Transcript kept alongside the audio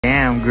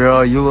Damn,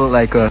 girl, you look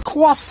like a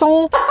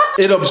croissant.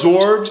 It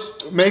absorbs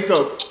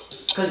makeup.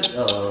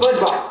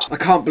 SpongeBob. I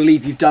can't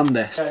believe you've done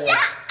this. Shut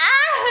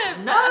up!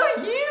 No,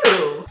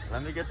 you!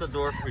 Let me get the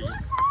door for you.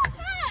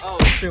 Oh,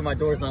 shoot, my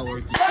door's not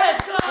working.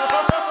 Let's go!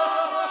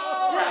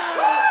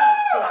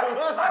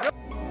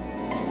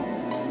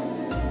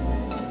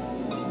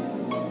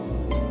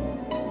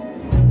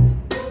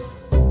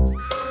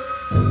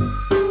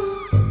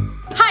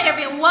 Hi,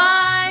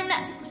 everyone!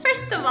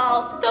 First of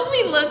all, don't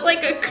we look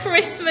like a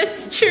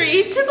Christmas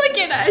tree? Look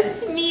at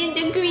us, me in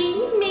the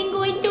green,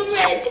 mango in the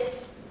red.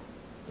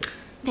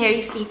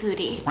 Very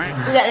seafoody. We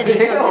gotta do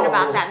something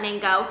about that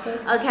mango.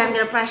 Okay, I'm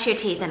gonna brush your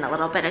teeth in a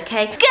little bit,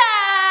 okay? Good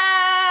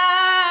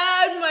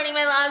morning,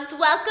 my loves.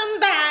 Welcome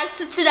back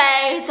to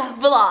today's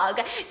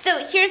vlog.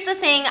 So here's the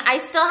thing, I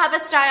still have a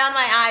sty on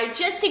my eye.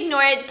 Just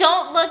ignore it,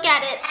 don't look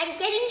at it. I'm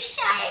getting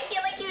shy, I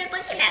feel like you're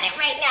looking at it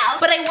right now.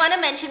 But I wanna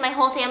mention my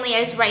whole family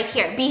is right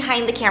here,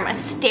 behind the camera,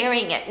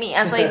 staring at me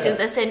as I do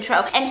this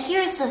intro. And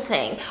here's the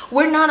thing,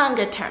 we're not on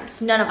good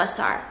terms. None of us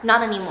are,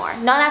 not anymore.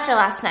 Not after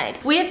last night.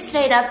 We had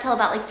stayed up till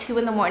about like 2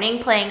 in the morning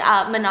playing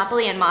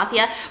Monopoly and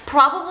Mafia.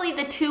 Probably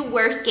the 2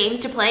 worst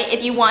games to play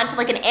if you want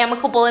like an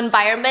amicable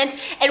environment.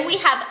 And we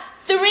have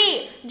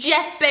 3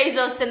 Jeff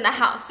Bezos in the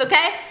house,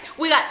 okay?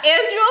 We got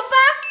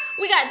Andropa,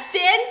 we got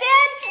Dan,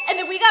 and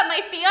then we got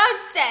my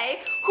fiance,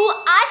 who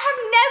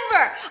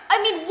I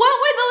mean, what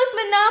were those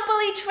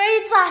Monopoly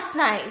trades last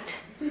night?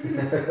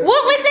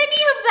 What was any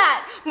of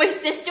that? My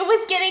sister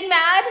was getting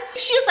mad.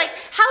 She was like,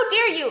 how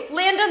dare you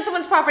land on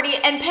someone's property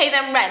and pay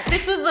them rent?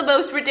 This was the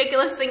most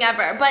ridiculous thing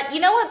ever. But you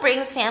know what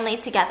brings family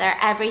together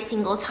every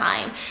single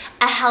time?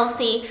 A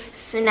healthy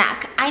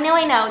snack. I know.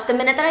 The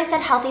minute that I said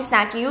healthy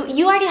snack,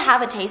 you already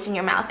have a taste in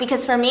your mouth,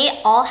 because for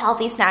me, all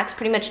healthy snacks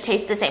pretty much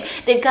taste the same.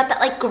 They've got that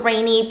like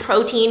grainy,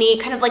 proteiny,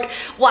 kind of like,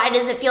 why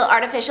does it feel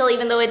artificial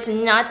even though it's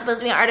not supposed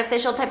to be an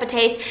artificial type of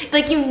taste?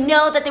 Like, you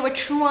know that they were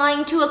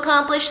trying to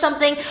accomplish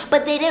something,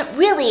 but they didn't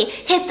really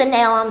hit the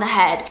nail on the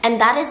head.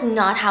 And that is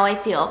not how I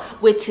feel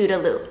with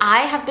Toodaloo.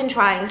 I have been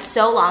trying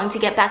so long to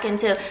get back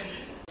into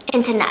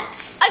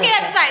nuts. Okay,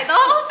 I'm sorry, the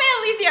whole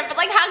family's here, but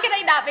like, how can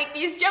I not make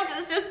these jokes?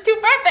 It's just too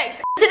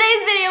perfect.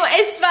 Today's video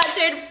is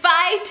sponsored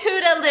by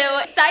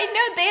Toodaloo. Side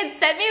note, they had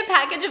sent me a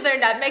package of their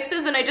nut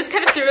mixes and I just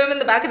kind of threw them in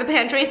the back of the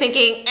pantry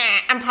thinking,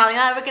 I'm probably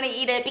not ever gonna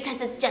eat it because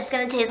it's just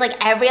gonna taste like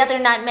every other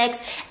nut mix.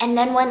 And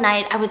then one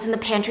night I was in the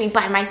pantry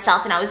by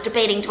myself and I was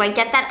debating, do I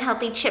get that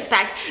healthy chip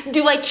back?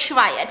 Do I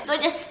try it? So I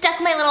just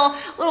stuck my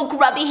little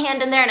grubby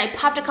hand in there and I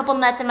popped a couple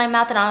nuts in my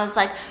mouth and I was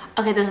like,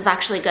 okay, this is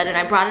actually good. And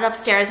I brought it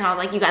upstairs and I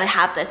was like, you gotta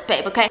have this,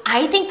 babe, okay?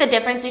 I think the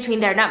difference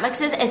between their nut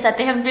mixes is that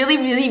they have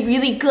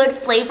really good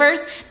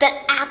flavors that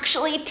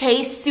actually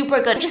taste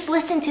super good. Just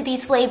listen to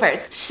these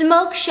flavors.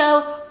 Smoke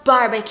Show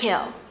Barbecue.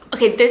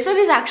 Okay, this one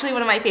is actually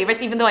one of my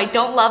favorites, even though I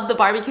don't love the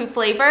barbecue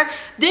flavor.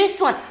 This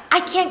one,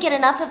 I can't get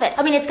enough of it.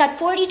 I mean, it's got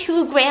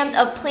 42 grams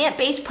of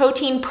plant-based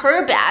protein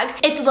per bag.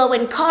 It's low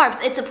in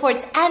carbs, it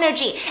supports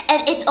energy,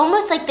 and it's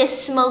almost like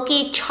this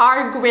smoky,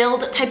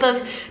 char-grilled type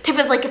of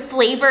like a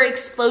flavor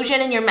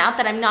explosion in your mouth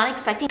that I'm not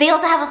expecting. They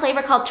also have a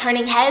flavor called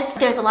Turning Heads.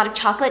 There's a lot of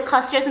chocolate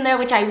clusters in there,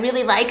 which I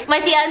really like. My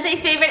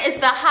fiance's favorite is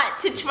the Hot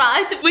to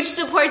Trot, which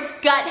supports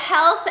gut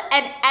health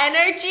and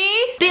energy.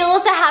 They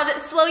also have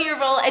Slow Your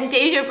Roll and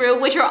Deja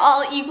Brew, which are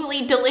all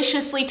equally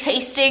deliciously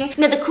tasting.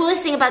 Now, the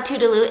coolest thing about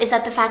Toodaloo is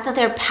that the fact that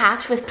they're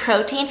packed with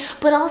protein,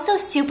 but also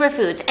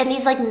superfoods and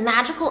these like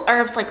magical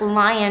herbs like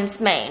lion's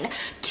mane,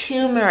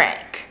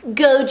 turmeric,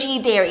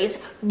 goji berries,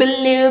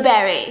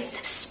 blueberries,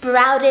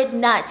 sprouted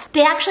nuts.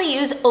 They actually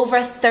use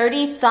over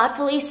 30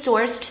 thoughtfully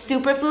sourced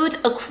superfoods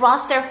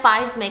across their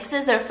 5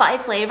 mixes, their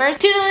 5 flavors.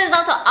 Toodaloo is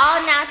also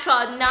all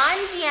natural,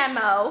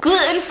 non-GMO,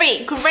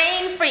 gluten-free,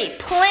 grain-free,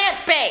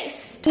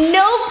 plant-based,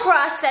 no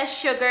processed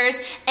sugars,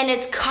 and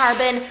is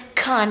carbon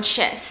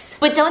conscious.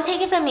 But don't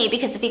take it from me,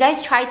 because if you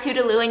guys try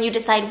Toodaloo and you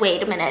decide,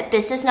 wait a minute,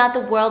 this is not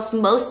the world's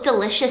most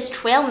delicious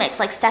trail mix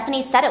like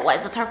Stephanie said it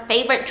was, it's her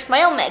favorite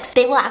trail mix,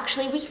 they will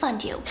actually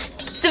refund you.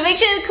 So make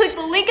sure to click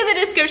the link in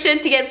the description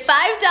to get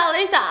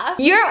 $5 off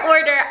your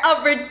order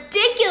of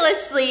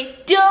ridiculously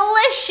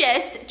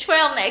delicious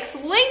trail mix,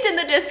 linked in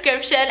the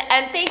description.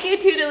 And thank you,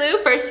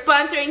 Toodaloo, for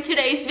sponsoring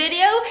today's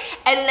video,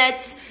 and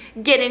let's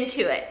get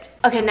into it.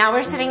 Okay, now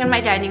we're sitting in my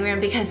dining room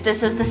because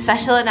this is the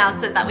special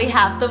announcement that we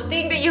have, the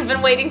thing that you've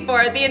been waiting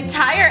for the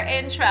entire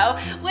intro,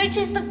 which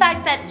is the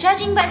fact that,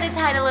 judging by the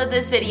title of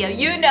this video,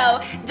 you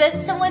know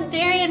that someone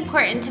very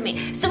important to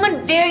me,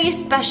 someone very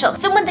special,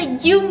 someone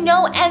that you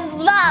know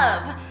and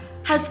love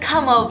has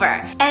come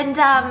over. And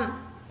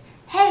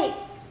hey,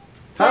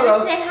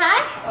 hello. Say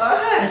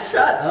hi?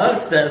 Shut up,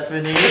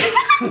 Stephanie.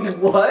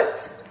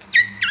 What?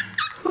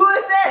 Who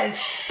is this?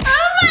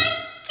 Oh my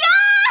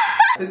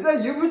God! Is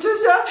that you,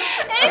 Patricia?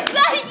 Is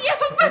that you,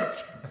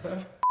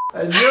 Patricia? I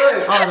knew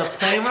it! On the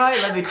plane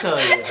ride, let me tell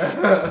you.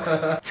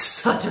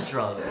 Such a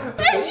struggle.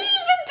 Does she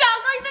even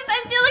talk like this? I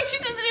feel like she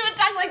doesn't even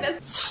talk like this.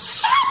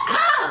 Shut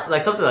up!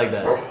 Like something like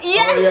that.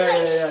 Yeah, oh,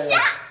 yeah. Shut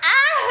up!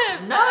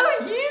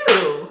 Not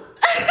you!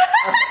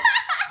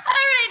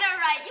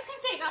 Alright, you can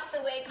take off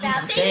the wig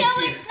now. They know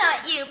it's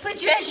not you. you,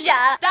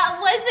 Patricia. That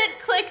wasn't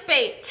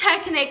clickbait,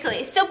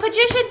 technically. So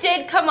Patricia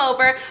did come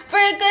over for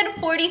a good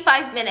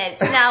 45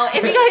 minutes. Now,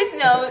 if you guys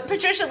know,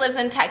 Patricia lives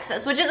in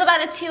Texas, which is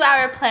about a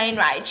 2-hour plane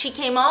ride. She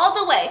came all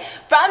the way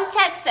from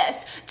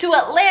Texas to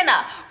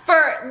Atlanta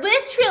for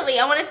literally,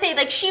 I want to say,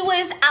 like, she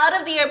was out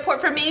of the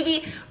airport for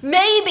maybe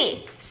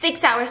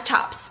 6 hours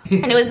tops.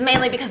 And it was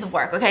mainly because of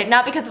work, okay?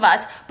 Not because of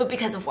us, but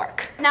because of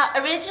work. Now,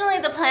 originally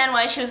the plan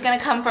was she was gonna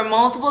come for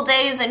multiple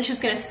days and she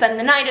was gonna spend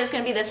the night. It was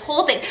gonna be this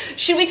whole thing.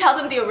 Should we tell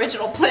them the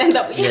original plan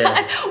that we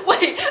had?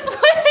 Wait, I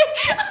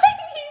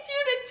need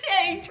you to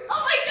change. Oh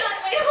my God,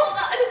 wait, hold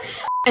on.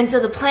 And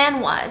so the plan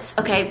was,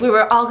 okay, we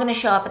were all gonna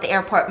show up at the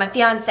airport. My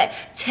fiance,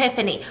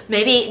 Tiffany,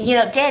 maybe, you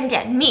know,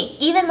 Dan, me,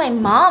 even my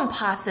mom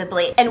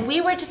possibly. And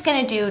we were just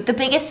gonna do the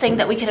biggest thing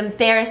that we could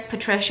embarrass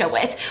Patricia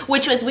with,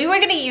 which was we were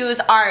gonna use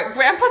our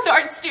Grandpa's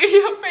Art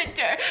Studio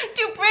printer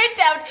to print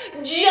out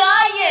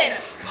giant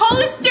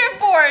poster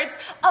boards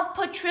of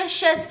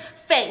Patricia's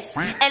face.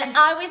 And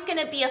I was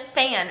gonna be a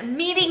fan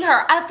meeting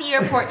her at the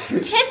airport.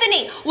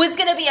 Tiffany was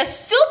gonna be a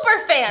super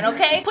fan,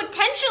 okay?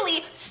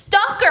 Potentially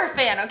stalker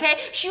fan, okay?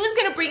 She was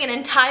gonna bring an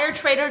entire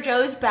Trader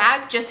Joe's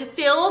bag just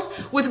filled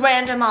with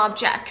random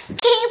objects.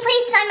 Can you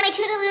please sign my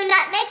Toodaloo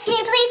nut mix? Can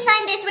you please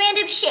sign this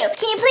random shoe?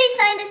 Can you please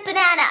sign this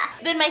banana?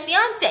 Then my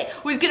fiance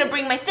was gonna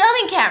bring my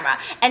filming camera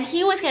and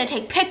he was gonna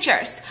take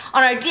pictures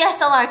on our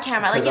DSLR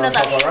camera, like, you know,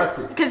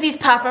 because he's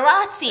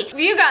paparazzi.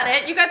 You got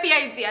it, you got the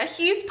idea.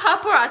 He's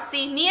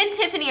paparazzi, me and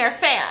Tiffany are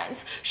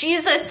fans.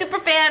 She's a super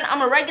fan,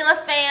 I'm a regular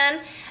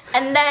fan.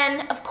 And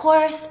then, of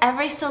course,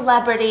 every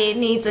celebrity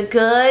needs a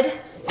good...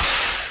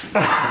 With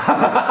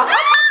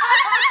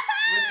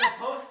the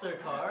poster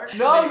card.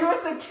 No, you're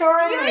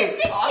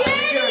security. Oh,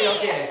 security,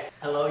 okay.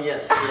 Hello,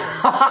 yes. The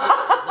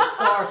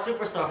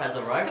superstar has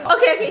arrived.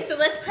 Okay, so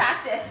let's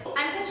practice.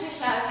 I'm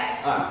Patricia,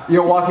 okay.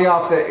 You're walking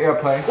off the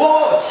airplane.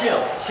 Whoa,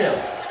 chill.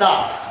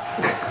 Stop.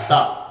 Let's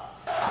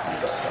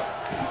go.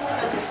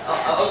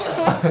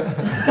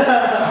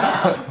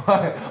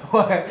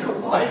 What?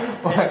 Why is this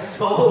pen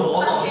so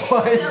long?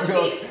 Okay, so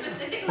we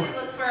specifically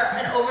look for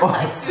an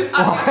oversized suit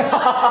on your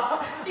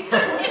side.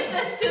 Because if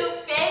the suit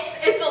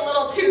fits, it's a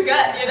little too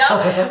good, you know?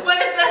 But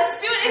if the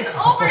suit is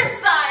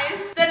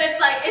oversized, then it's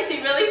like, is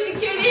he really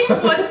security?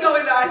 What's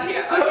going on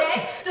here,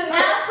 okay? So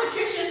now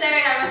Patricia's there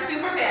and I'm a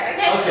super fan,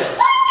 okay? Okay.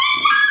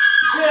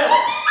 Chill.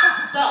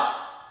 Stop.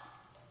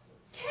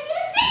 Can I get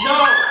a seat?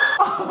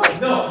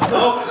 No.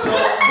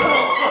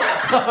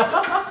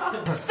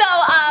 So,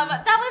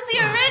 that was the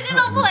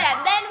original plan.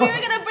 Then we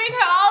were gonna bring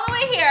her all the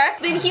way here.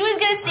 Then he was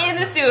gonna stay in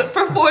the suit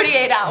for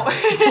 48 hours.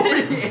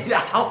 48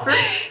 hours?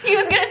 He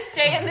was gonna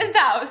stay in this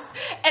house.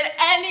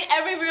 And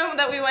every room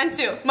that we went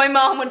to, my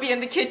mom would be in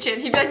the kitchen.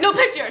 He'd be like, no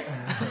pictures.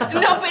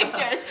 No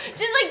pictures.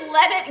 Just like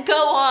let it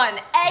go on.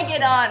 Egg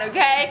it on,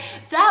 okay?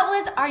 That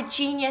was our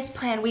genius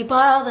plan. We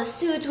bought all the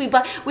suits. We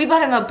bought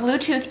him a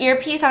Bluetooth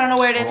earpiece. I don't know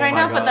where it is right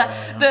now, but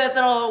the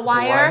little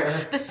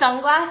wire, the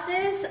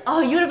sunglasses.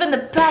 Oh, you would have been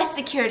the best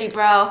security,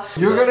 bro.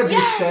 You're gonna be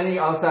standing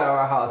outside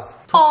our house.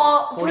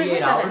 All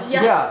 48 hours?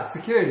 Yeah,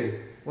 security.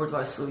 Where do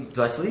I sleep?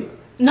 Do I sleep?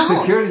 No.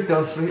 Securities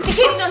don't sleep.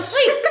 Security don't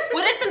sleep.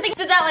 What if something?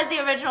 So that was the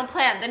original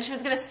plan. Then she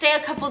was gonna stay a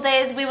couple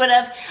days. We would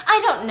have, I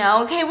don't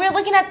know, okay, we're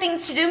looking at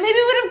things to do. Maybe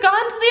we would have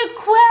gone to the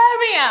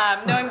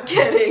aquarium. No, I'm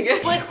kidding.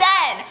 But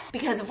then,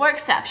 because of work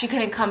stuff, she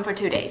couldn't come for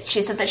 2 days.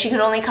 She said that she could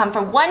only come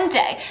for 1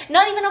 day.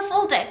 Not even a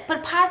full day,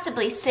 but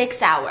possibly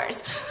 6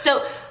 hours.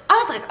 So I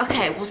was like,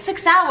 okay, well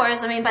 6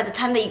 hours, I mean, by the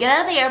time that you get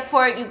out of the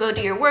airport, you go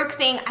do your work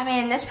thing, I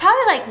mean, there's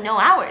probably like no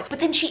hours. But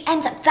then she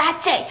ends up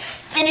that day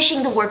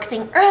finishing the work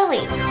thing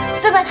early.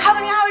 So I'm like, how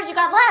many hours you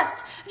got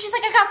left? And she's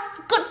like, I got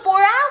a good 4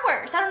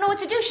 hours. I don't know what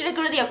to do. Should I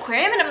go to the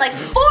aquarium? And I'm like,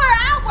 4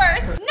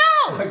 hours?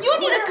 No, you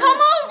need to come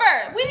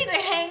over. We need to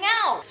hang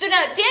out. So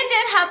now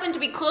Dan happened to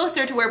be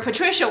closer to where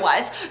Patricia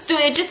was. So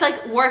it just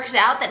like worked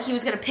out that he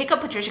was gonna pick up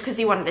Patricia because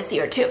he wanted to see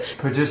her too.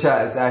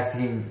 Patricia is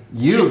asking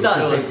you She thought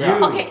to it was pick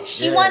you. Okay,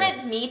 she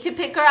wanted me to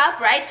pick her up,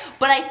 right?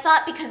 But I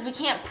thought because we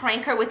can't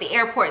prank her with the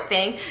airport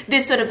thing,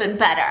 this would have been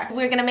better.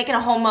 We were gonna make it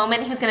a whole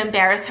moment. He was gonna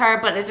embarrass her,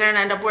 but it didn't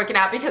end up working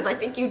out because I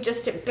think you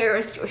just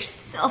embarrassed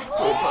yourself,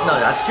 boo-boo.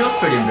 No, she was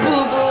pretty embarrassed.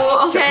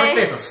 Boo-boo, okay? Her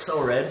face was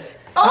so red.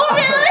 Oh,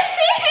 really?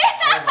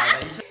 Oh my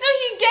God, So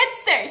he gets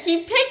there,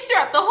 he picks her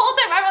up. The whole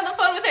time I'm on the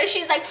phone with her,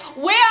 she's like,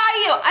 where are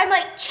you? I'm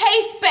like,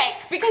 Chase Bank,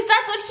 because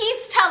that's what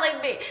he's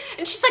telling me.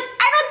 And she's like,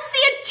 I don't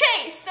see a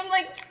Chase. I'm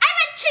like, I'm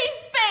at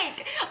Chase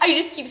Bank. I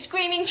just keep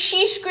screaming,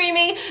 she's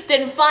screaming.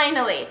 Then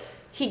finally,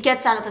 he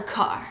gets out of the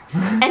car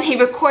and he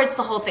records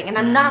the whole thing. And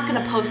I'm not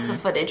gonna post the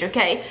footage,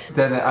 okay?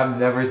 Then I've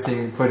never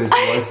seen footage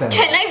worse than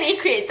Can I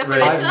recreate the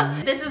footage Right.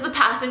 though? This is the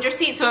passenger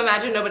seat, so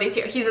imagine nobody's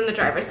here. He's in the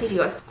driver's seat. He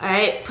goes, all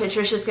right,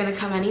 Patricia's gonna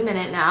come any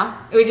minute now.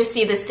 And we just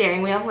see the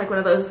steering wheel, like one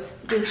of those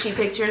douchey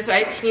pictures,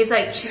 right? And he's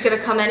like, she's gonna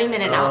come any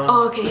minute now.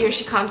 Oh, okay, here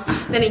she comes.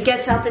 Then he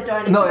gets out the door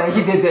and No,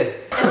 he did this.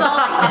 it's all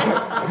like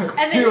this.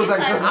 And then He was he's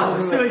like, I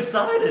was too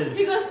excited.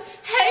 he goes,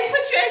 hey,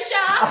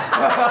 Patricia.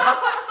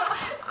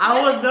 I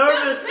was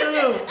nervous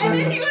too. And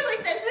then he was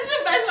like, this is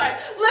the best part.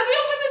 Let me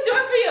open the the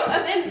door for you.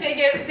 And then they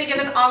give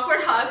an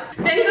awkward hug.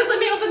 Then he goes, let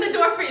me open the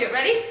door for you.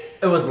 Ready?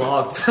 It was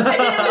locked. And then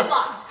it was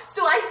locked.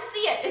 So I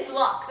see it. It's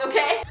locked,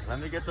 okay? Let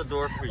me get the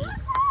door for you.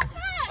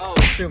 Oh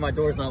shoot, my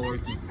door's not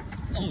working.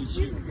 Oh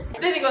shoot.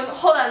 Then he goes,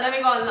 hold on, let me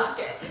go unlock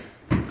it.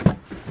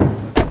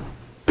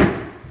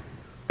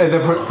 And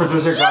then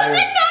Patricia You got did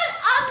it. not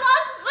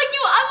unlock, like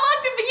you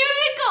unlocked it, but you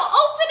didn't go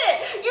open it.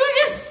 You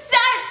just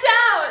sat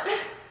down.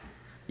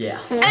 Yeah.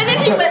 And then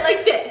he went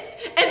like this.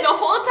 And the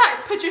whole time,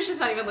 Patricia's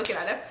not even looking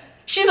at him.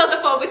 She's on the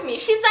phone with me.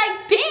 She's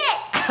like, bitch!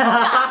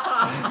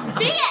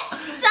 Bitch!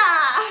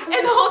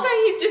 And the whole time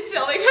he's just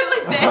filming her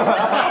like this.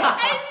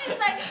 And she's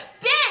like,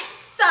 bitch!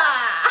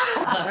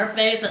 Her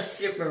face is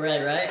super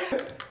red, right?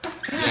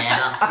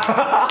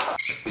 Yeah.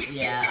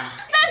 Yeah.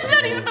 That's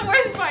not even the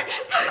worst part.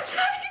 That's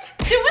not even...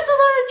 There was a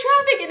lot of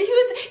traffic and he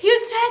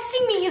was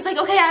texting me. He's like,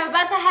 okay, I'm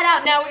about to head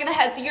out. Now we're gonna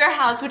head to your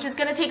house, which is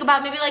gonna take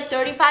about maybe like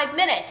 35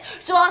 minutes.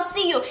 So I'll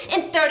see you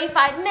in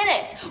 35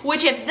 minutes.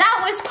 Which if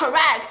that was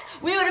correct,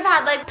 we would have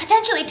had like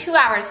potentially 2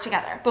 hours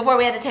together before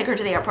we had to take her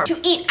to the airport. To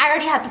eat, I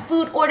already had the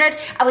food ordered.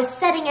 I was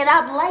setting it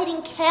up,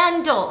 lighting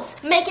candles,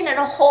 making it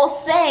a whole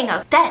thing.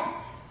 Then,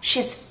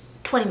 she's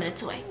 20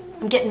 minutes away.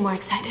 I'm getting more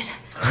excited.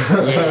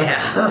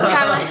 Yeah.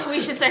 I'm like,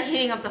 we should start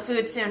heating up the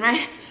food soon,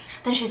 right?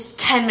 Then she's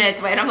 10 minutes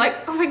away and I'm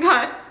like, oh my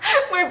god,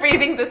 we're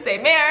breathing the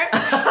same air.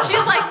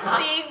 She's like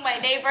seeing my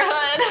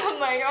neighborhood. I'm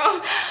like,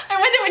 oh, I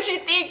wonder what she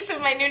thinks of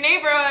my new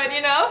neighborhood,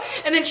 you know?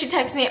 And then she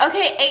texts me,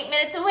 okay, 8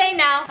 minutes away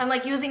now. I'm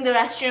like using the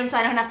restroom so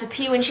I don't have to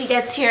pee when she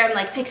gets here. I'm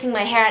like fixing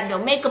my hair and no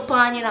makeup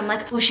on, you know? I'm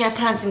like, oh, should I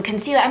put on some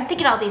concealer? I'm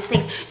thinking all these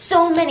things.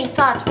 So many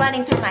thoughts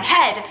running through my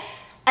head.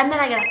 And then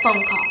I get a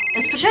phone call.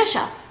 It's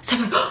Patricia. So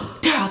I'm like, oh,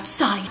 they're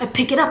outside. I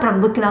pick it up and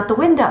I'm looking out the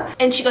window.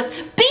 And she goes,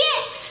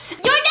 Beats!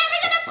 You're never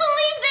gonna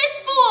believe this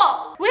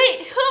fool!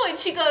 Wait, who? And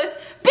she goes,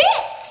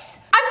 Beats!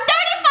 I'm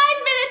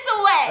 35 minutes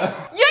away!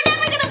 You're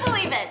never gonna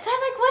believe it! So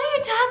I'm like, what are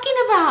you talking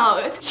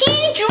about? He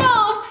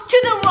drove to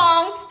the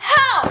wrong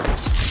house!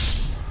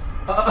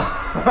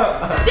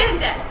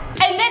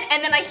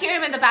 And then I hear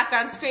him in the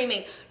background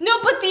screaming,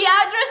 no, but the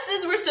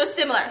addresses were so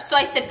similar. So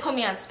I said, put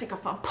me on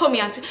speakerphone, put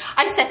me on speakerphone.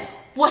 I said,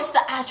 what's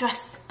the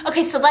address?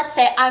 Okay, so let's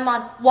say I'm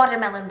on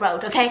Watermelon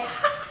Road, okay?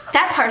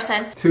 That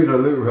person,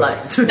 Toodaloo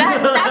Road.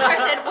 that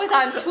person was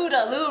on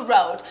Toodaloo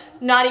Road.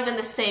 Not even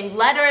the same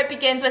letter it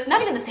begins with,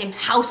 not even the same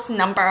house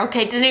number,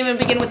 okay? Didn't even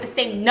begin with the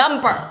same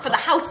number for the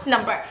house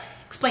number.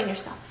 Explain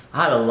yourself.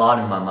 I had a lot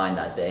in my mind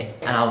that day,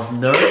 and I was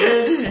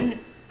nervous.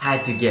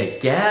 Had to get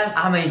gas.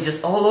 I mean,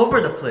 just all over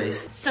the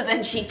place. So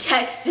then she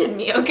texted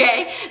me,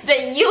 okay,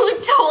 that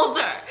you told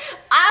her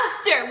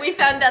after we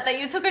found out that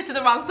you took her to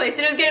the wrong place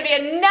and it was gonna be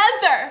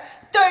another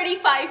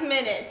 35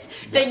 minutes,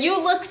 that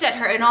you looked at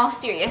her in all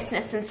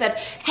seriousness and said,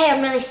 Hey,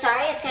 I'm really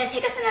sorry. It's going to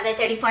take us another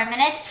 34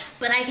 minutes,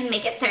 but I can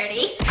make it 30. and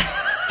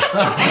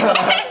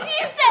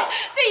she said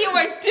that you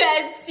were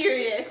dead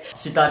serious.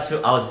 She thought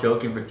I was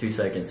joking for 2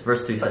 seconds.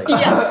 First 2 seconds.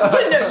 Yeah,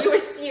 but no, you were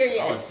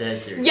serious. I was dead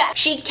serious. Yeah,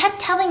 she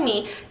kept telling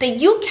me that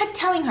you kept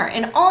telling her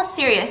in all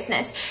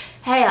seriousness,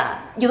 hey,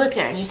 you looked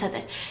at her and you said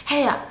this,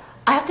 hey, I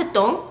have to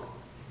don't,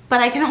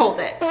 but I can hold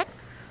it. You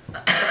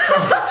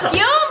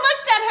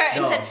looked at her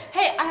and said,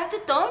 hey, I have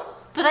to don't,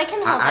 but I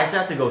can hold it. I actually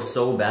have to go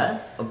so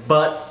bad,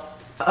 but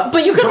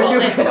you can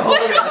hold it.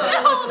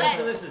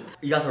 Listen.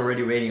 You guys were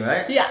already waiting,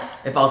 right? Yeah.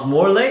 If I was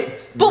more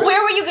late. But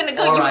where were you gonna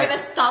go? You Alright. were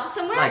gonna stop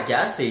somewhere? Like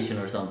gas station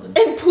or something.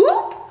 And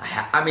poop?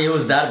 I mean, it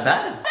was that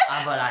bad.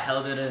 But I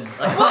held it in.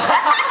 Like, I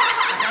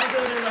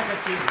held it in like a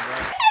team,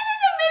 right? And then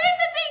the minute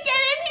that they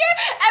get in here,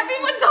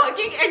 everyone's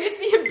talking. I just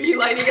see him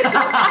beelining into the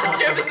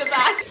bathroom in the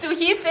back. So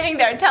he's sitting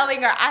there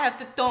telling her, I have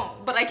to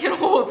don't, but I can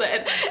hold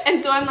it.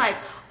 And so I'm like,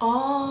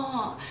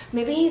 oh,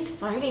 maybe he's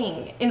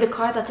farting in the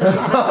car. That's why she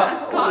had a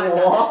mask on.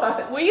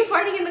 What? Were you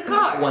farting in the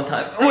car? One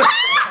time.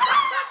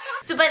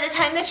 So by the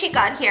time that she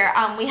got here,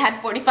 we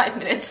had 45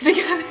 minutes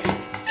together.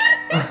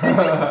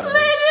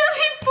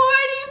 Literally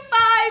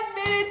 45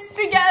 minutes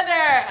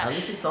together. At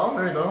least you saw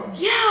her though.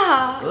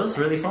 Yeah. It was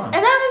really fun. And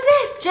that was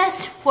it.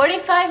 Just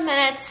 45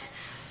 minutes.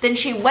 Then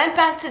she went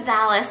back to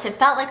Dallas. It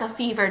felt like a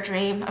fever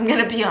dream. I'm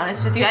gonna be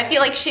honest with you. I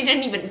feel like she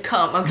didn't even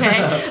come,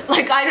 okay?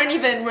 Like, I don't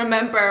even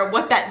remember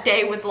what that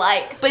day was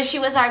like. But she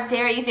was our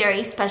very,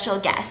 very special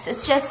guest.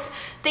 It's just,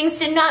 things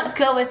did not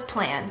go as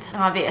planned,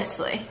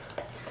 obviously.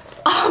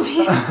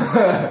 Obviously.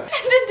 And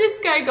then this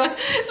guy goes,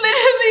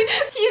 literally,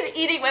 he's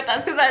eating with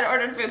us because I had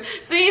ordered food.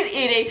 So he's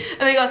eating, and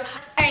then he goes,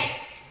 Alright,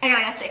 I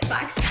gotta go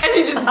 $6. and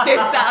he just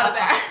dips out of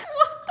there.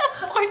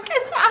 What the fuck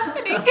is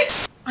happening?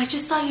 I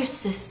just saw your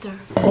sister.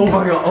 Oh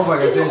my god,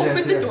 Can you Jen,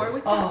 open the door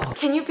with me?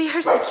 Can you be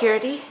her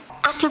security?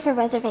 Ask her for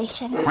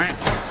reservations. Wait,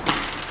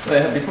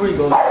 before you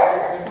go,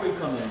 before you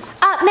come in.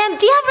 Ma'am,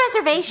 do you have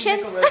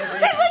reservations? Make a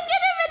reservation. Look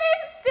at him in his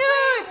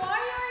suit.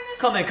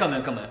 Come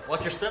in.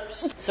 Watch your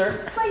steps,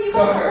 sir. Wait, you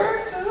guys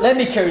ordered food? Let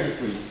me carry this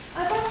for you.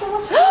 I brought so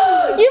much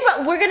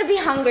food. We're gonna be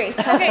hungry.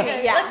 Okay,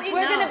 good. Yeah, Let's eat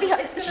we're now. gonna be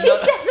hungry. She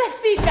said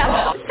let's eat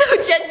now. So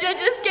Jenja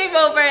just came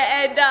over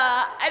and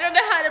I don't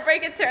know how to break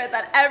break it to her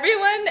that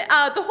everyone,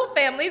 the whole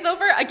family's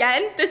over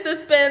again. This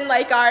has been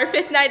like our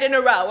 5th night in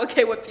a row,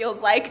 okay, what feels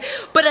like.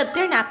 But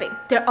they're napping.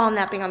 They're all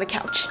napping on the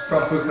couch.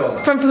 From food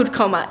coma. From food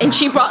coma. And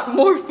she brought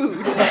more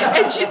food.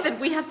 And she said,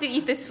 we have to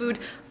eat this food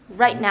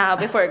right now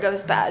before it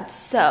goes bad.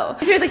 So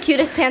these are the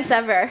cutest pants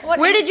ever.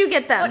 Where did you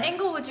get them? What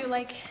angle would you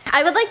like?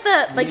 I would like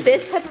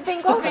this type of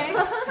angle. Okay.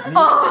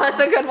 Oh, that's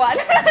a good one.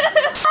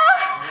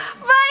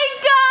 Oh my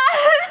god!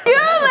 You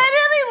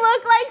literally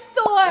look like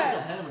Thor.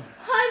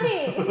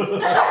 Honey. Oh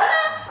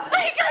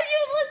my god,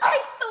 you look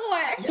like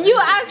Thor. You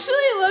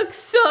actually look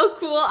so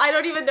cool. I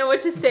don't even know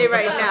what to say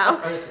right now.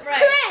 Right.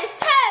 Chris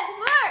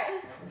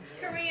Hemsworth.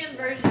 Korean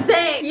version.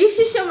 Say, you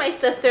should show my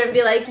sister and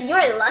be like,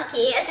 You're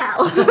lucky as hell.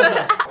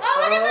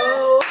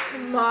 oh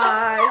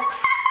my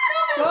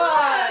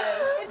god.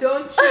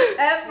 Don't you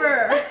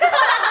ever.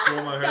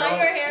 Dye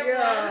your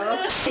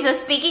hair. So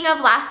speaking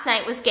of last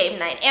night was game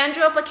night.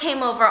 Andrew Opa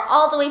came over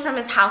all the way from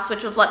his house,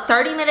 which was what,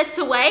 30 minutes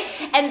away?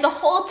 And the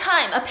whole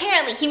time,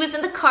 apparently, he was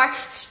in the car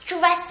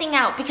stressing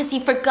out because he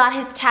forgot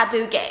his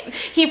taboo game.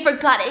 He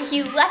forgot it.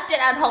 He left it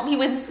at home. He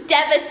was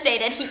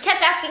devastated. He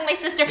kept asking my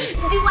sister, Do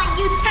I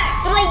U-turn?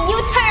 Do I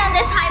U-turn on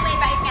this highway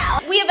right now?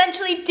 we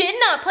eventually did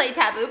not play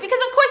taboo because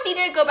of course he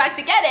didn't go back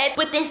to get it.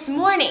 But this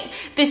morning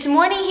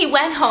he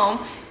went home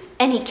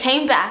and he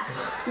came back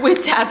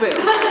with taboo. And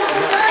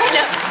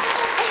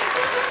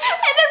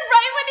then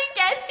right when he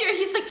gets here,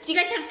 he's like, Do you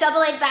guys have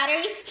double-A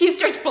batteries? he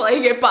starts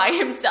playing it by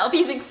himself.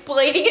 He's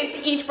explaining it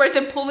to each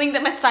person, pulling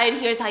them aside.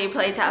 Here's how you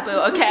play taboo,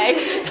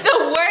 okay? So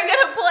we're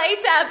gonna play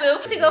taboo.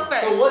 To go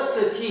first. So what's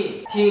the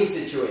team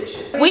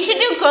situation? We should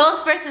do girls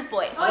versus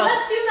boys. Oh,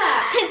 let's do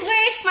that. Because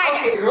we're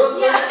smarter. Girls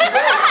versus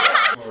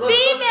boys.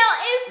 Female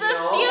is the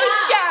No.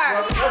 future.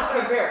 Well, let's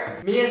compare.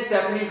 Me and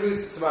Stephanie, who's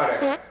smarter?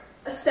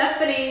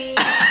 Stephanie.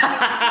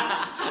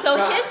 So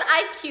his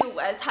IQ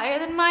was higher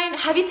than mine.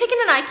 Have you taken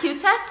an IQ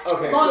test?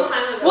 Okay. Long so,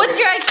 time ago. What's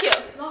your IQ?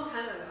 Long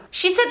time ago.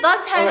 She said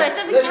long time ago. It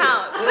doesn't listen,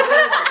 count.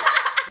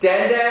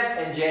 Dan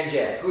and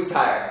Jan, who's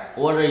higher?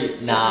 What are you?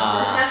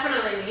 Nah.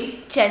 Definitely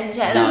me. Jen,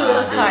 I'm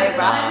Nah, so sorry, bro.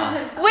 nah.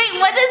 Wait,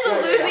 what does the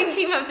losing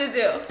team have to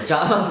do?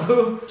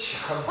 Jamabu?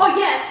 Oh,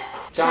 yes.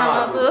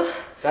 Jamabu.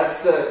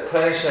 That's the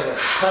punishment of the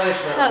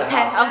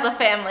Okay, house. of the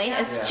family.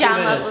 It's Yeah. 2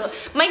 minutes.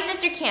 Jamabu. My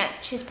sister can't.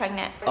 She's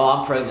pregnant. Oh,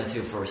 I'm pregnant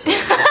too for a second.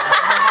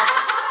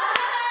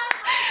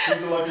 He's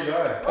the lucky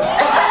guy.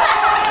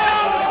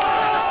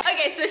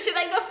 Okay, so should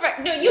I go first?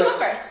 No, you go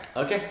first.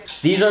 Okay.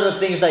 These are the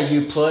things that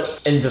you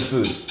put in the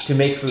food to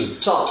make food.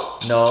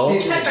 Salt. No.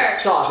 Seasoning. Pepper.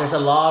 Sauce. There's a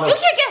lot You of.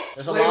 can't guess.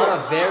 There's a Flavor. lot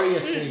of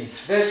various things.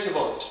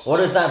 Vegetables. What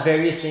is that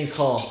various things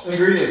called?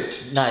 Ingredients.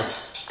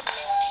 Nice.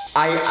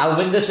 I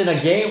win this in a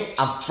game.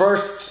 I'm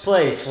first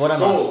place. What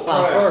am I? Oh, I'm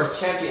alright. first.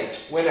 Champion.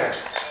 Winner.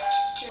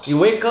 You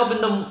wake up in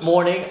the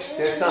morning.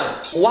 There's sun.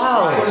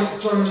 Wow.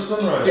 Sunrise.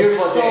 It's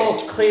Beautiful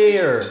so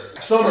clear.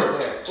 Summer.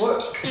 Clear.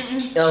 What?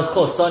 That was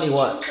close. Sunny.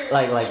 What?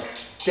 Like.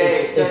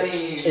 Day. It's,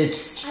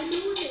 Sunny.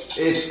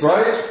 it's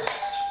right.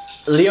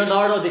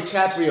 Leonardo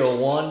DiCaprio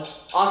won.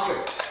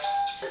 Oscar.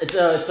 It's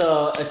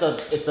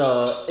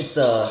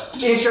a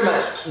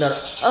Instrument. no.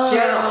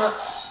 Piano.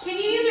 Can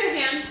you use your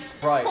hands?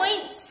 Right.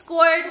 Points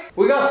scored.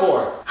 We got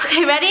 4.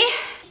 Okay, ready?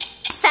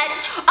 Set.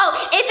 Oh,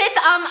 if it's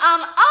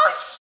oh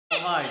shit! Oh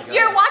my God.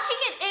 You're watching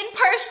it in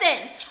person,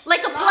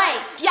 like a play.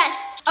 Yes.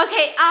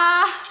 Okay.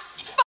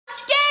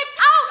 Skip.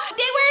 Oh,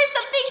 they were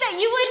something that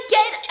you would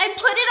get and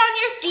put it on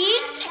your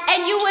feet, and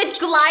you would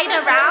glide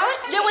around.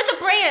 There was a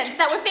brand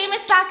that were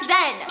famous back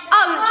then.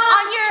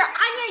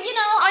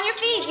 On your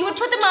feet, you would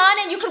put them on,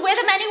 and you could wear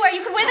them anywhere.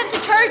 You could wear them to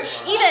church,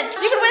 even.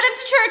 You could wear them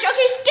to church.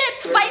 Okay, skip.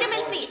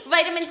 Vitamin C.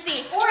 Vitamin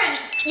C. Orange.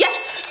 Yes.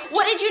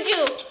 What did you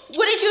do?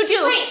 What did you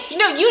do? Wait.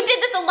 No, you did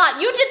this a lot.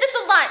 You did this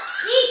a lot.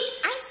 Eat.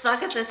 I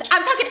suck at this.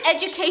 I'm talking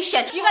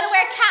education. You gotta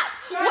wear a cap.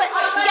 What?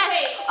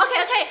 Yes.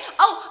 Okay.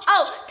 Oh.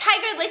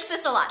 Tiger licks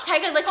this a lot.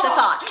 Tiger licks this a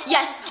lot.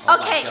 Yes. Oh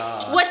my Okay.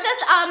 God. What does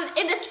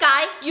in the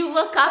sky? You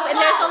look up and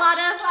there's a lot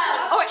of.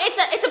 Or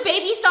it's a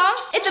baby song.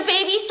 It's a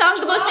baby song.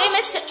 The most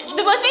famous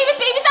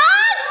baby song.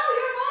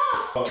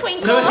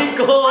 Twinkle.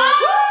 Twinkle.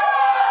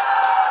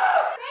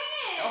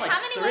 How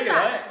many was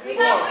that?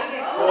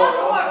 Oh.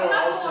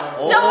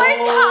 So we're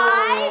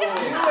tied. You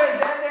and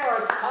then they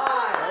are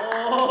tied.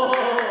 Oh.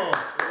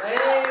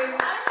 Lame.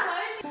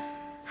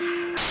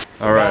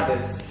 All right. Got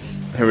this.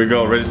 Here we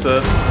go. Ready,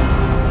 set.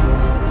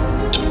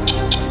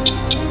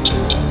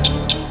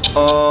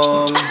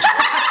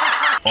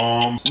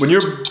 When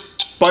you're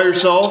by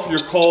yourself,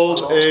 you're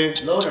called a.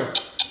 Loner.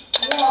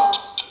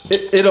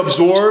 It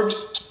absorbs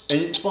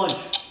and Sponge.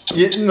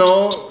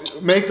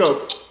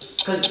 makeup.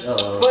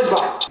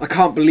 SpongeBob. I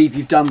can't believe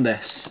you've done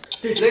this.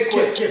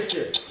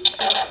 Skip.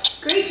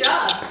 Great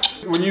job.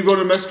 When you go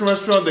to a Mexican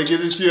restaurant, they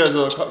give this to you as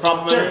a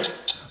compliment.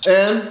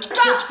 And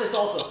Chips is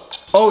also.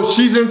 oh,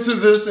 she's into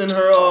this in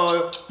her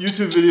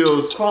YouTube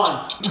videos.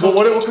 Prawn. But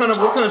what kind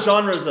of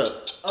genre is that?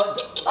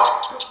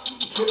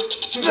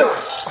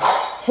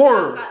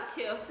 Horror. Got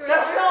 2.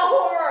 That's not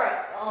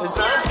horror. It's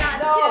Got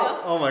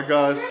not. Oh my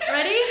gosh.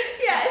 Ready?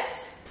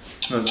 Yes.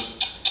 No.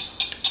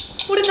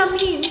 What does that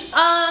mean?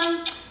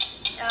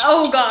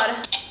 Oh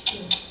God.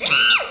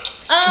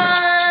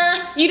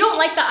 You don't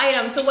like the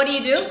item, so what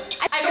do?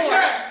 I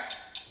return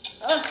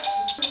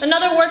it.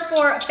 Another word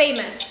for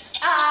famous.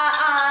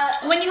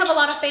 When you have a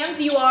lot of fans,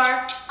 you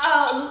are...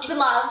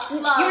 Beloved.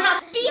 You're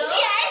not...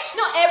 BTS?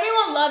 No,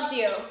 everyone loves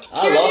you. I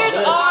Cheerleaders love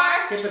this.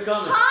 are... Keep it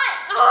coming. Hot.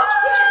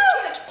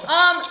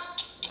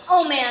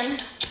 Oh man.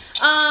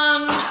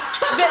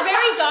 They're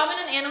very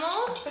dominant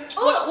animals.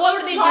 What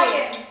do they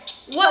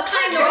do? What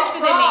kind of noise do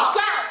they make?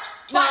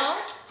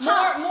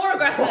 No, more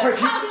aggressive.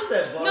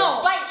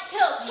 No. Bite,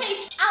 kill,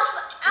 chase, alpha.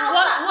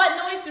 What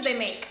noise do they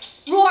make?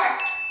 Roar.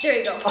 There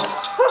you go.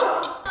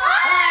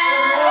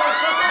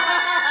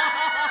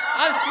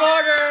 I'm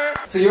smarter.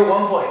 So you're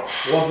 1 point.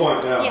 1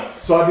 point, yeah.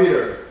 Yes. So I beat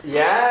her.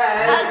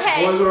 Yes.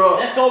 Okay. Boys are up.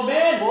 Let's go,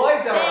 man.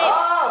 Boys are Babe,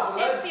 up.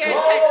 it's Let's your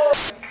go.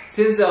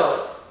 Since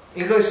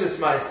English is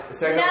my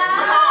second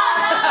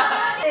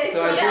language, so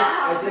I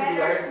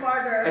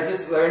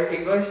just learned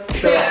English.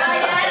 So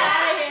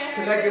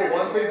can I get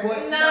 1 free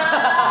point? No.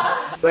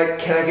 Like,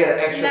 can I get an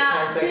extra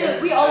 10 seconds?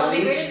 Dude, we all at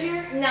least? immigrated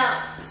here? No.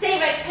 Say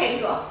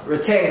rectangle.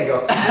 Rectangle.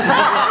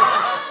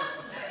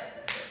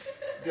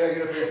 Do I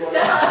get a free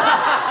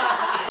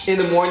point? In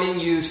the morning,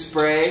 you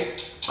spray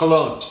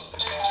Cologne.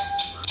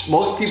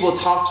 Most people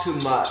talk too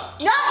much.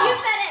 No, you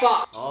said it.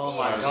 Fuck. Oh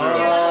my Yeah,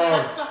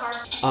 god. that's the hard.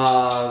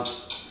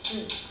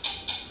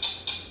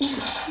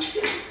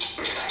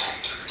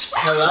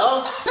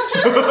 Hello?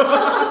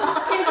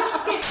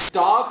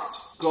 Dogs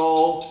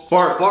go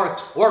Bark.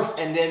 Bark. Worf.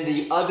 and then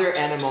the other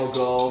animal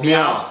go.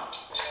 Meow.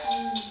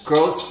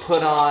 Girls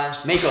put on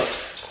Makeup.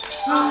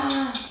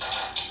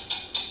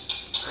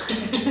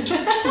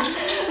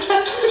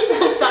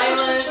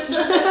 Silence.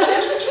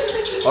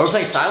 Are we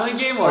playing silent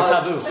game or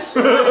taboo?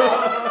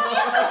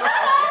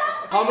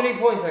 How many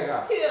points I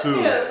got? Two.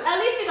 At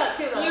least you got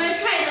 2 though. You were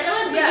trying.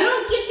 You Yeah.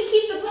 don't get to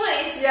keep the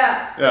points.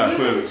 Yeah. Yeah, You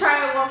clearly. get to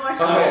try it one more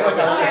time. Okay,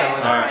 okay.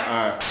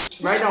 Alright.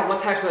 Right now,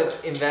 what type of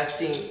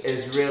investing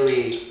is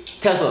really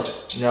Tesla.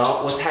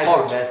 no? What type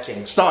Or- of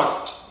investing? Stocks.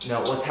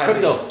 No, what type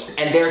Crypto. of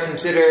and they're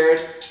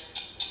considered.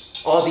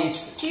 All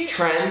these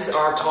trends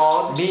are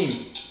called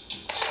Meme.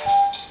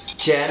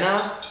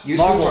 Jenna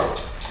Marvel.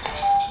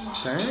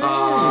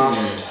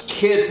 YouTuber.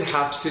 Kids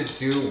have to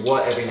do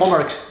what every night?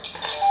 Homework.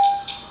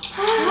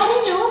 How do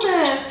you know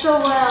this so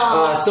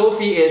well?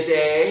 Sophie is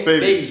a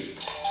Baby.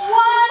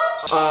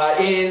 What?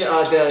 in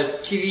the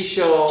TV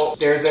show.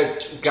 There's a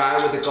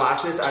guy with the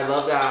glasses. I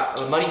love that.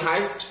 Money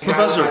Heist.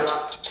 Professor. I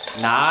love-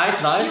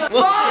 Nice, nice.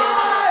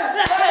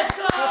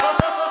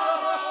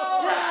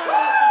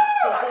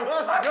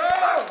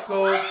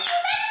 So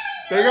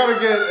they gotta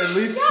get at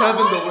least 7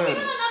 to win.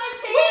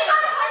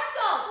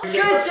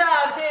 Good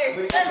job,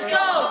 team. Let's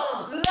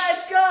go.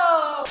 Let's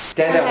go.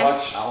 Dan, Okay.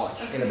 watch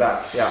in the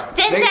back. Yeah.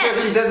 Dan, Make Dan.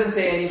 sure she doesn't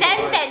say anything.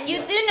 Den, you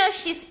do know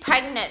she's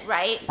pregnant,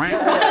 right? What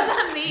does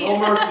that mean? No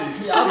mercy.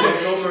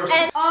 No mercy.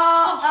 And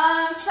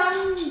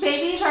Some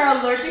babies are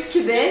allergic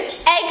to this.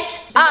 eggs,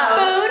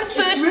 food,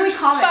 It's really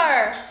common.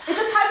 fur, It's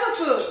a type of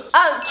food.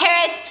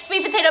 carrots,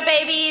 sweet potato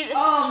babies,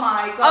 Oh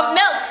my god.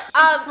 milk,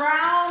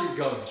 Brown. Keep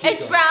going.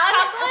 it's brown,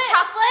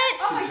 chocolate,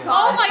 Oh my oh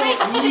god. my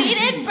god,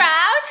 seeded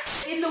brown,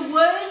 In the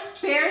woods,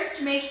 bears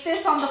make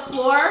this on the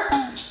floor.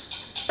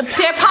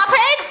 their paw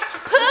prints,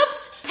 poops,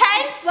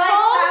 tents, Like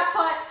bowls, that,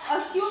 but a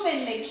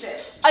human makes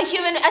it. a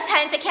human, a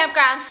tent, a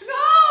campground, No!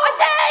 a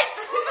tent,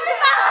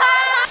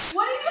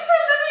 What do you do for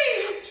a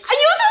living? a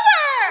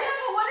YouTuber, Yeah,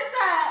 but what is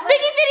that?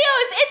 making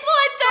videos,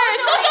 influencer,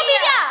 social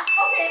media.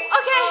 Okay.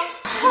 Okay.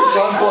 1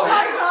 Oh point.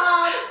 my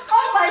god.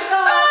 Oh my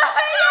god.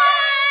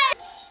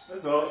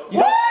 That's all.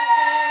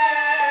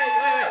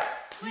 Wait.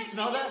 Do you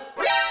smell that?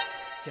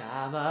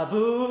 Java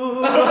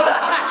boo.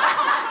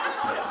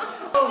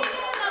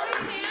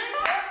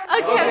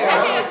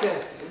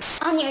 Okay.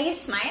 Anya, are you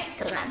smart?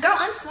 Girl,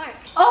 I'm smart.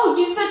 Oh,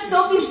 you said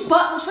Sophie's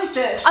butt looks like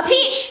this. A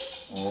peach.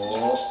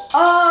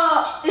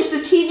 It's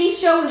a TV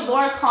show with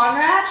Laura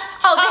Conrad.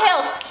 Oh, the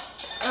hills.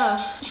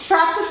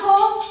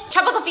 Tropical.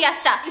 Tropical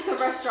Fiesta. It's a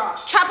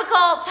restaurant. Tropical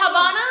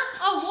Havana?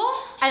 Oh, what?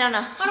 I don't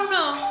know. I don't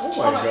know. Oh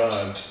my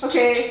god.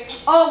 Okay.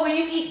 Oh, when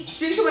you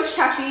drink too much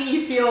caffeine,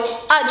 you feel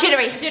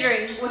Jittery.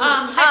 Jittery. What's it?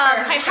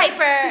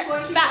 Hyper.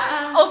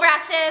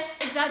 Overactive.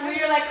 when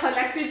you're like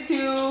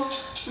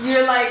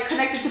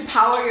connected to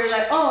power. You're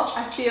like, oh,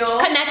 I feel.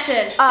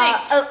 Connected.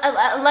 Synced.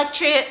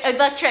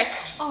 Electric.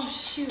 Oh,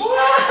 shoot.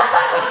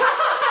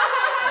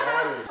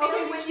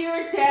 Okay, when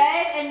you're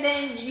dead and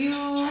then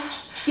you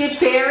get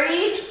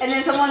buried, and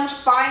then someone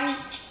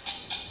finds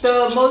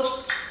the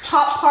most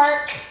top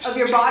part of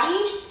your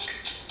body.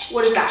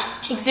 What is that?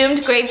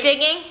 Exhumed grave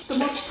digging. The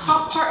most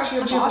top part of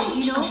your body. Do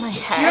you know? My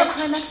You're head. a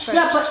crime expert.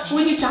 Yeah, but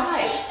when you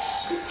die.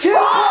 2 points.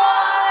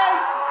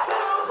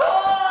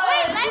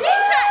 Wait, let me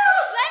try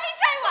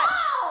one.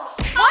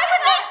 Why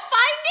would they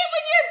find it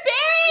when you're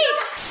buried?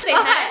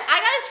 Okay, I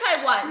gotta try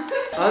once.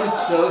 I'm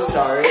so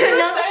sorry.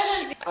 Another.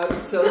 I'm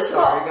so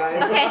sorry,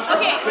 guys.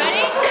 Okay,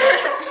 ready?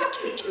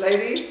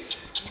 Ladies.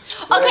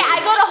 Okay, I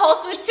go to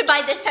Whole Foods to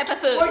buy this type of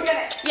food.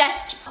 Organic.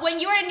 Yes. When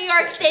you are in New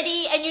York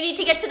City and you need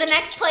to get to the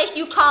next place,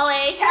 you call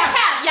a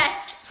Cab. Yes.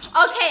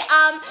 Okay,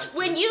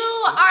 when you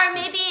are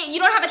maybe, you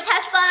don't have a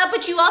Tesla,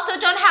 but you also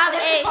don't have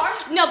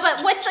no,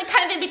 but what's like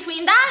kind of in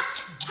between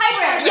that?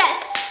 Hybrid.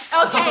 Yes.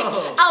 Okay.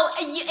 Oh,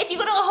 if you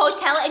go to a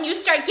hotel and you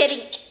start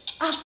getting,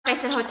 oh, I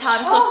said hotel,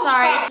 I'm so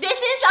sorry. This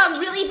is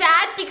really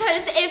bad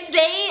because if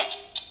they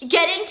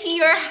get into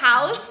your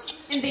house,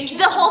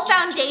 the whole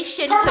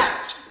foundation could,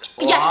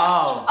 yes.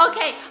 Wow.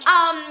 Okay.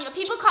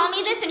 People call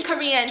me this in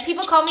Korean.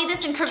 People call me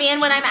this in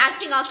Korean when I'm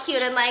acting all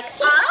cute and like,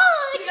 oh,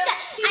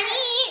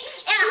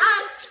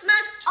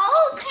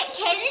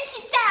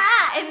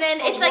 and then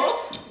it's like,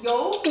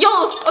 yo,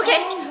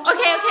 okay.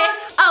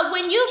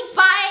 When you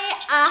buy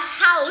a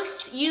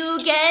house,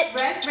 you get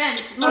Rent.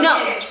 no.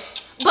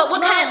 But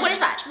what kind of, what is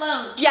that?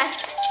 Loan.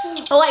 Yes.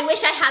 Oh, I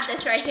wish I had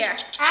this right here.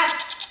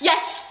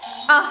 Yes.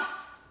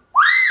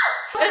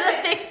 There's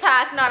a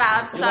 6-pack, not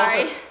abs,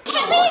 sorry.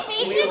 Can we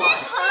redo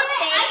this whole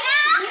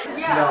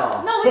thing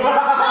now? No.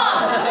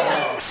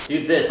 Do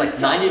this, like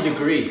 90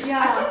 degrees.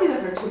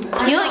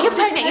 You're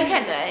pregnant, you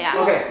can't do it, yeah.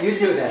 Okay, you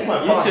two then.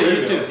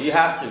 You too. You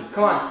have to.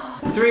 Come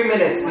on. 3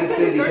 minutes since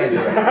Cindy can do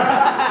it.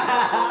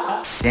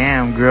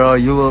 Damn, girl,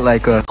 you look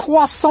like a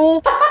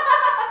croissant.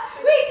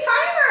 Wait,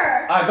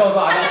 timer! Alright, go.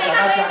 I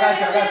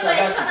got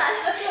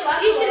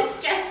you. You should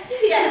stress,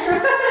 yes.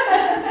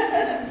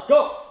 Go!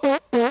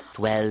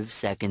 12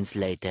 seconds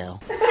later.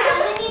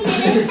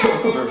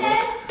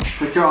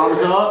 Put your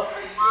arms up.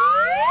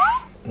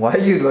 Why are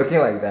you looking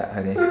like that,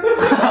 honey? I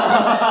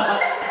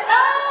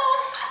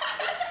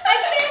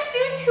can't do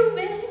 2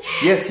 minutes.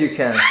 Yes, you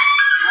can.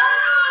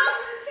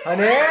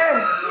 Honey!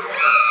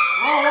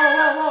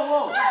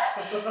 Whoa.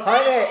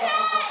 Honey!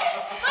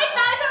 My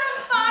thighs are on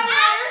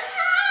fire.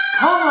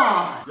 Come on.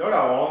 Y'all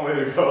got a long way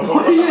to go.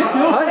 What are you doing?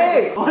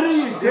 Honey! What are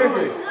you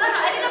Seriously. doing? I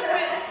need a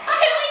break.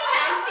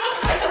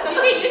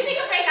 Okay, you take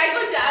a break, I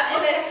go down,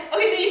 and then,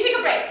 okay, then you take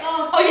a break.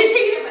 Oh, you're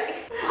taking a break.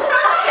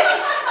 Okay,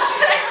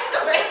 can I take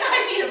a break? I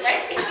need a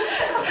break.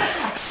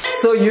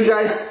 So you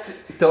guys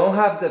don't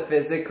have the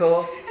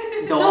physical,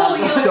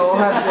 Don't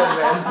have the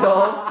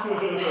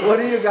mental. What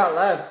do you got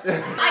left? I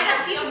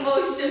got the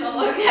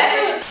emotional,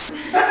 okay?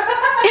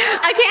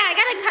 Okay, I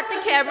gotta cut the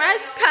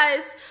cameras,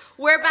 because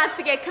we're about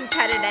to get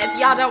competitive.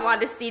 Y'all don't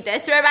want to see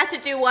this. We're about to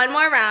do one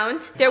more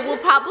round. There will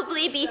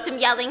probably be some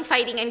yelling,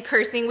 fighting, and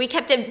cursing. We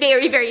kept it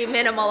very, very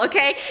minimal,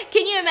 okay?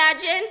 Can you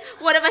imagine?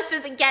 One of us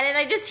doesn't get it.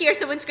 I just hear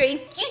someone scream,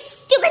 "You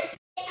stupid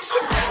bitch,"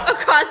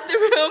 across the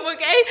room,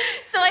 okay?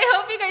 So I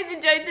hope you guys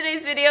enjoyed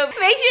today's video.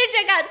 Make sure to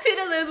check out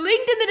Toodaloo,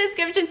 linked in the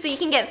description, so you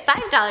can get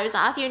 $5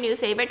 off your new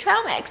favorite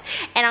trail mix.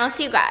 And I'll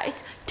see you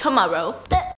guys tomorrow.